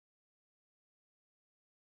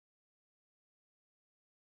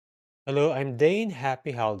Hello, I'm Dane.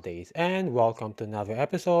 Happy holidays, and welcome to another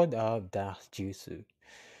episode of DAX Jutsu.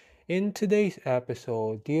 In today's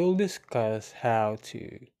episode, we'll discuss how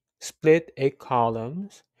to split a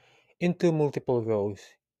columns into multiple rows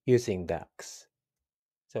using DAX.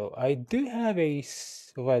 So I do have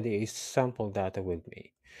already a sample data with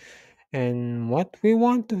me, and what we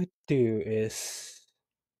want to do is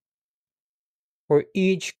for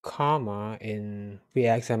each comma in the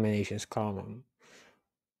examinations column,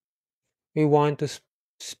 we want to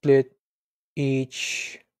split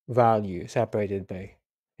each value separated by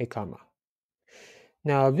a comma.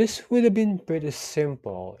 Now, this would have been pretty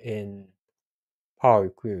simple in Power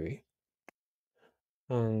Query,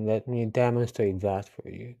 and let me demonstrate that for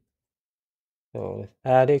you. So let's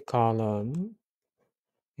add a column,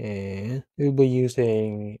 and we'll be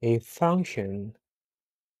using a function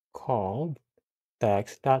called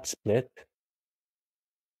text.split,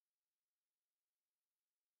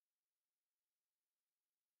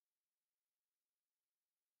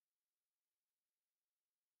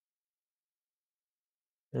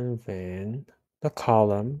 and then the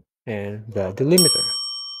column and the delimiter,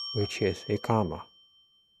 which is a comma.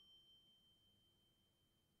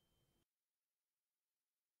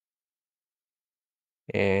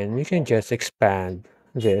 And we can just expand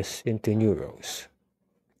this into new rows.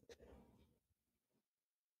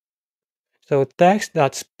 So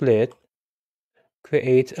text.split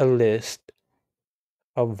creates a list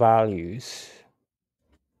of values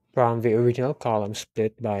from the original column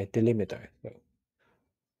split by delimiter. So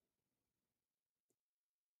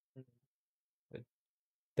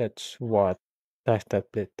that's what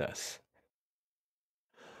text.split does.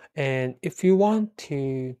 And if you want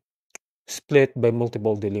to split by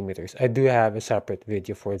multiple delimiters, I do have a separate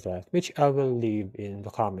video for that, which I will leave in the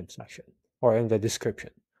comment section or in the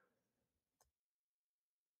description.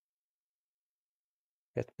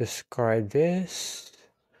 Let's discard this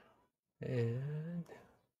and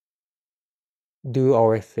do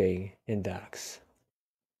our thing in DAX.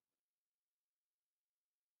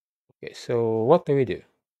 Okay, so what do?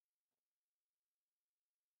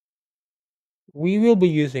 We will be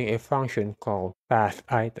using a function called path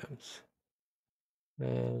items.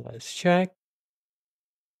 And let's check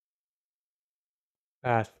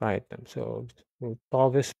path item. So we'll call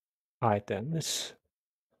this items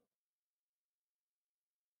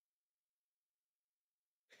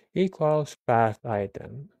equals path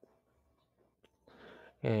item.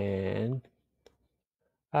 And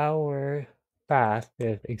our path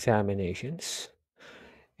is examinations.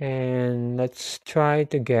 And let's try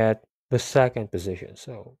to get the second position.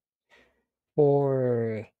 So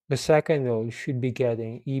for the second node should be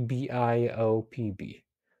getting EBIOPB.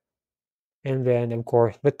 And then of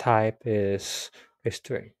course the type is a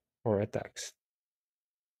string or a text.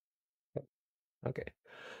 Okay.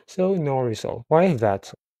 So no result. Why is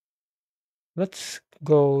that? Let's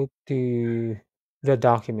go to the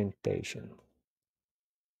documentation.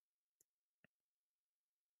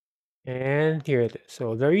 And here it is.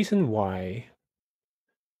 So the reason why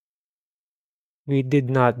we did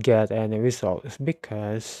not get any result is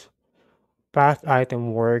because path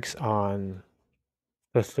item works on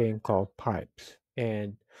the thing called pipes.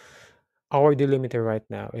 And our delimiter right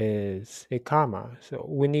now is a comma. So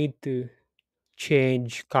we need to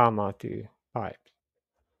change comma to pipe.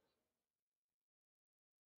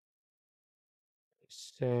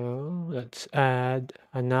 So let's add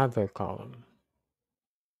another column.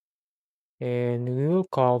 And we will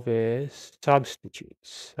call this substitute.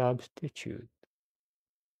 Substitute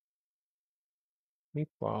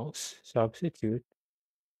equals substitute.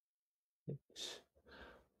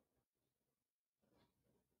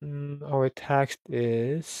 Our text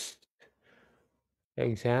is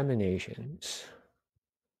examinations.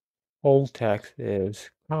 Old text is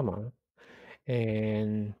comma,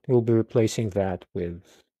 and we'll be replacing that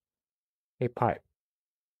with a pipe.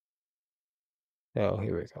 So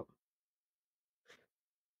here we go.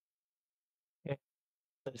 And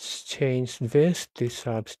let's change this to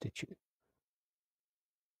substitute.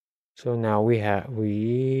 So now we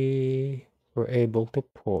were able to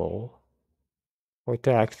pull or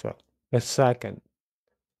to extract the second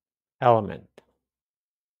element.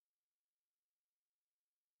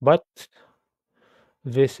 But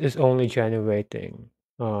this is only generating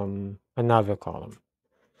another column.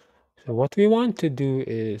 So what we want to do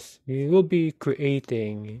is we will be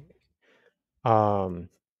creating a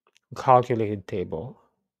calculated table,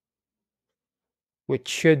 which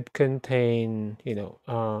should contain,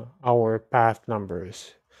 our path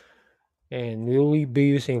numbers. And we will be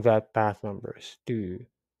using that path numbers to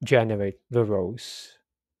generate the rows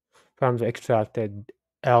from the extracted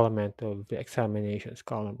element of the examinations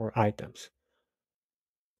column or items.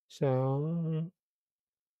 So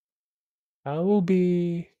I will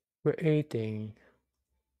be creating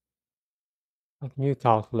a new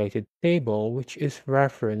calculated table which is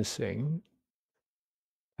referencing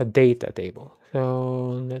a data table.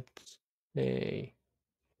 So say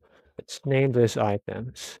let's name this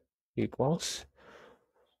items equals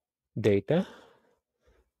data,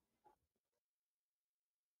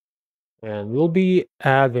 and we'll be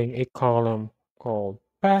adding a column called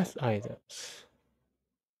path items.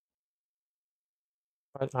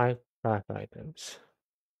 Path items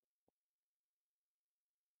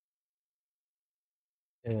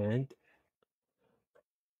and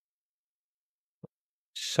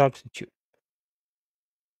substitute.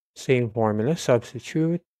 Same formula,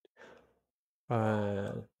 substitute.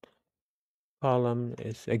 Uh, column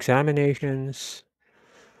is examinations.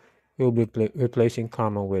 We'll be replacing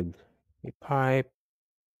comma with a pipe.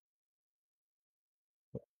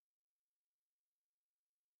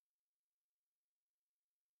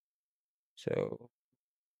 So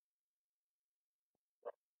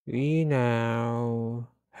we now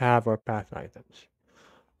have our path items.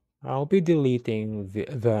 I'll be deleting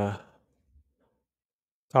the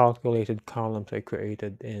calculated columns I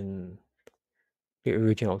created in the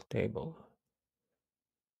original table.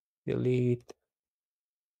 Delete,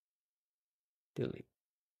 delete.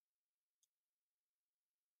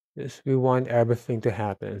 This we want everything to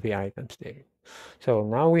happen in the items table. So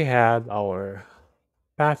now we have our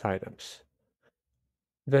path items.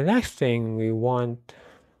 The next thing we want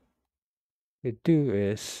to do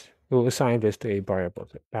is we'll assign this to a variable,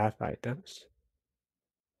 so path items.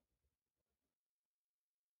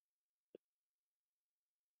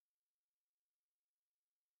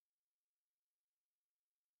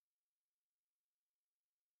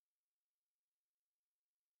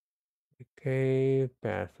 Okay,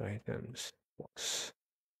 path items. Books.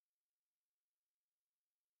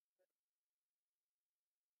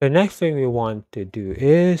 The next thing we want to do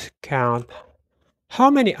is count how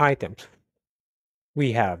many items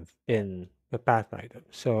we have in the path item.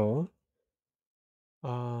 So,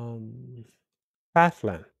 path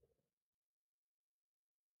length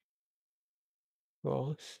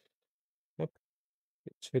equals, yep,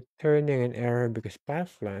 it's returning an error because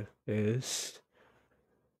path length is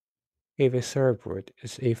a served word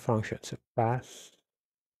is a function. So path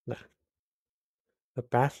length, the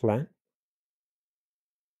path length,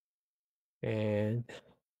 and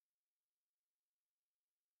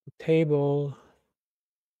the table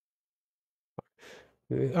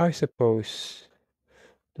we are supposed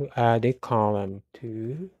to add a column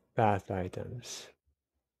to path items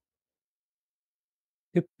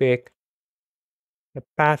to pick the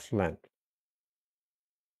path length.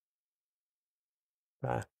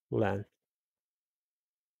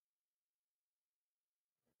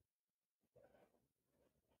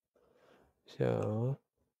 So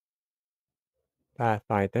path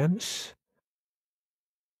items,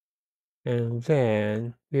 and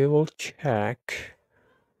then we will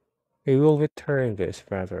return this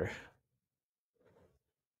rather,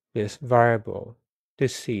 this variable to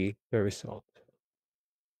see the result.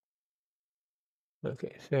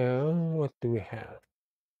 Okay, so what do we have?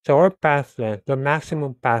 So our path length, the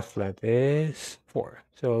maximum path length is 4.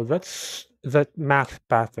 So that max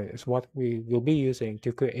path length is what we will be using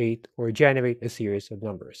to create or generate a series of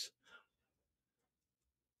numbers.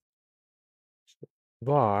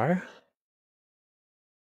 Var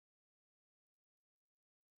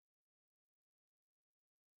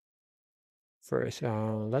first,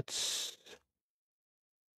 let's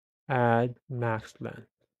add max length,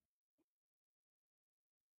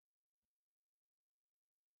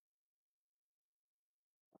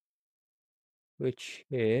 which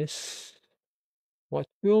is what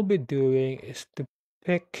we'll be doing is to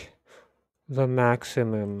pick the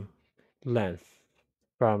maximum length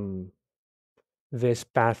from this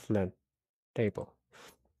path length table.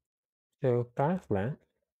 So path length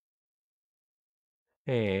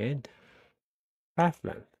and path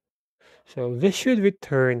length. So this should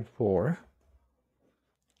return 4.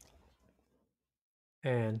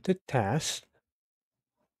 And to test,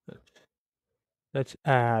 let's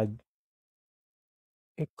add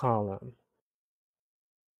a column,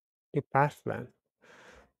 the path length,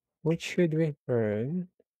 which should return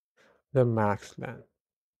the max length.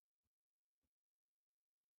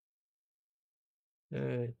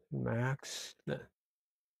 Max length.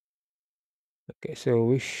 Okay,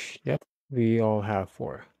 so yep, we all have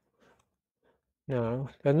 4. Now,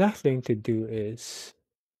 the next thing to do is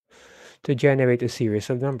to generate a series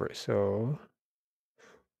of numbers. So,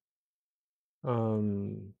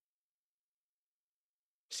 um,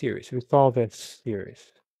 series. We call this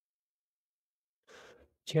series.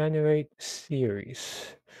 Generate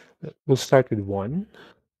series. We'll start with one,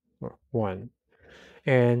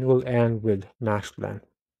 and we'll end with max length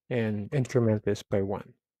and increment this by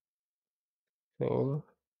one. So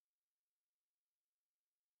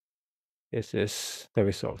this is the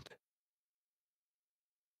result.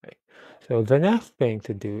 Right. So the next thing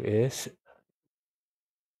to do is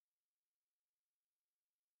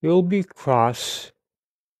we'll be cross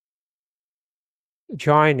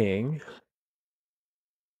joining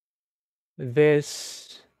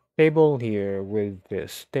this table here with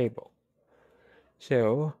this table.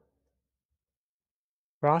 So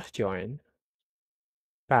cross join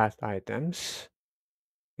past items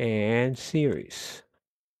and series.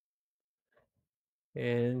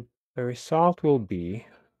 And the result will be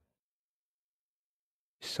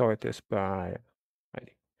sort this by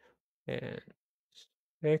ID and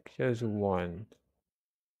pick just one.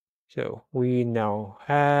 So we now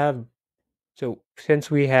have, so since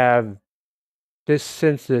we have this,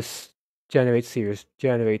 since this generate series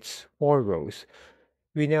generates 4 rows,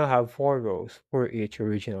 we now have 4 rows for each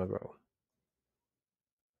original row.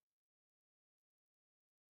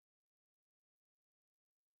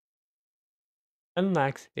 And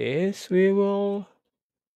next is we will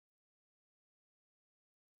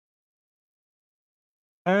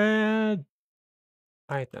add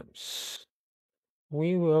items.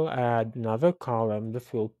 We will add another column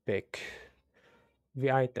that will pick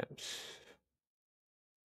the items,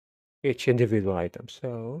 each individual item.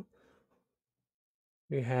 So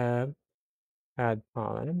we have add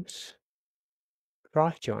columns,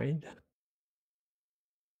 cross joined,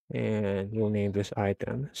 and we'll name this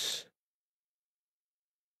items.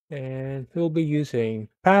 And we'll be using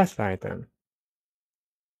path item,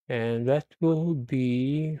 and that will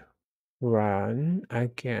be run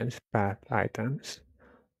against path items.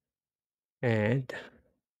 And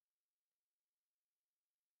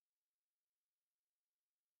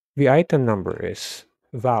the item number is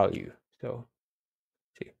value. So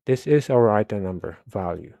see, this is our item number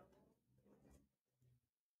value.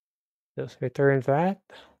 Just return that.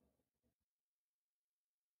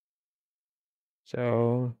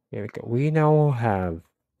 So here we go. We now have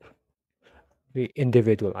the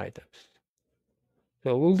individual items.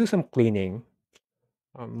 So we'll do some cleaning.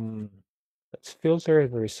 Um, let's filter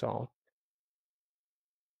the result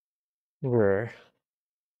where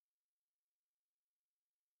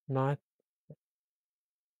not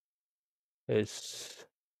is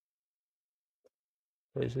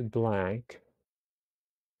blank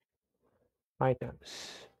items.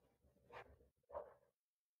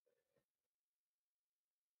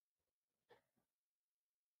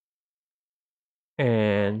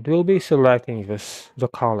 And we'll be selecting the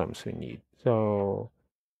columns we need. So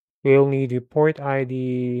we'll need report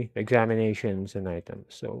ID, examinations, and items.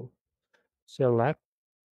 So select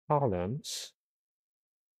columns,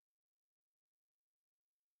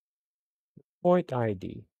 report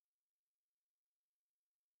ID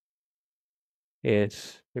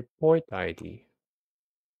is report ID,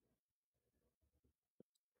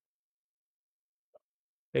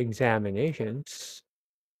 examinations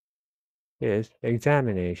is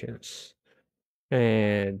examinations,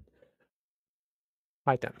 and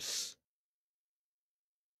items.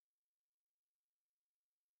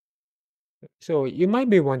 So you might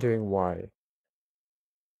be wondering why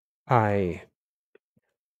I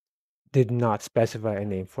did not specify a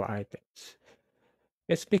name for items.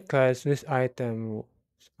 It's because this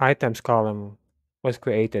items column was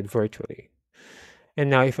created virtually. And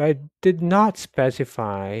now if I did not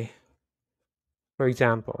specify, for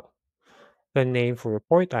example, the name for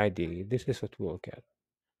report ID, this is what we'll get.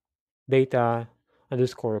 Data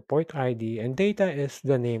underscore report ID, and data is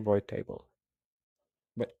the name for table.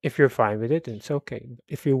 But if you're fine with it, then it's okay.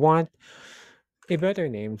 If you want a better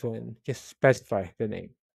name, then just specify the name.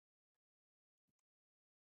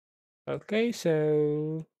 Okay,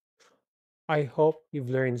 so I hope you've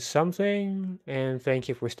learned something, and thank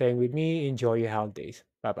you for staying with me. Enjoy your holidays.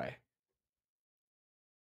 Bye bye.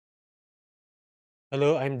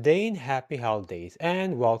 Hello, I'm Dane. Happy holidays,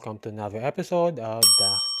 and welcome to another episode of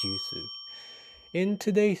DAX Juicy. In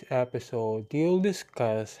today's episode, you'll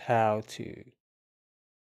discuss how to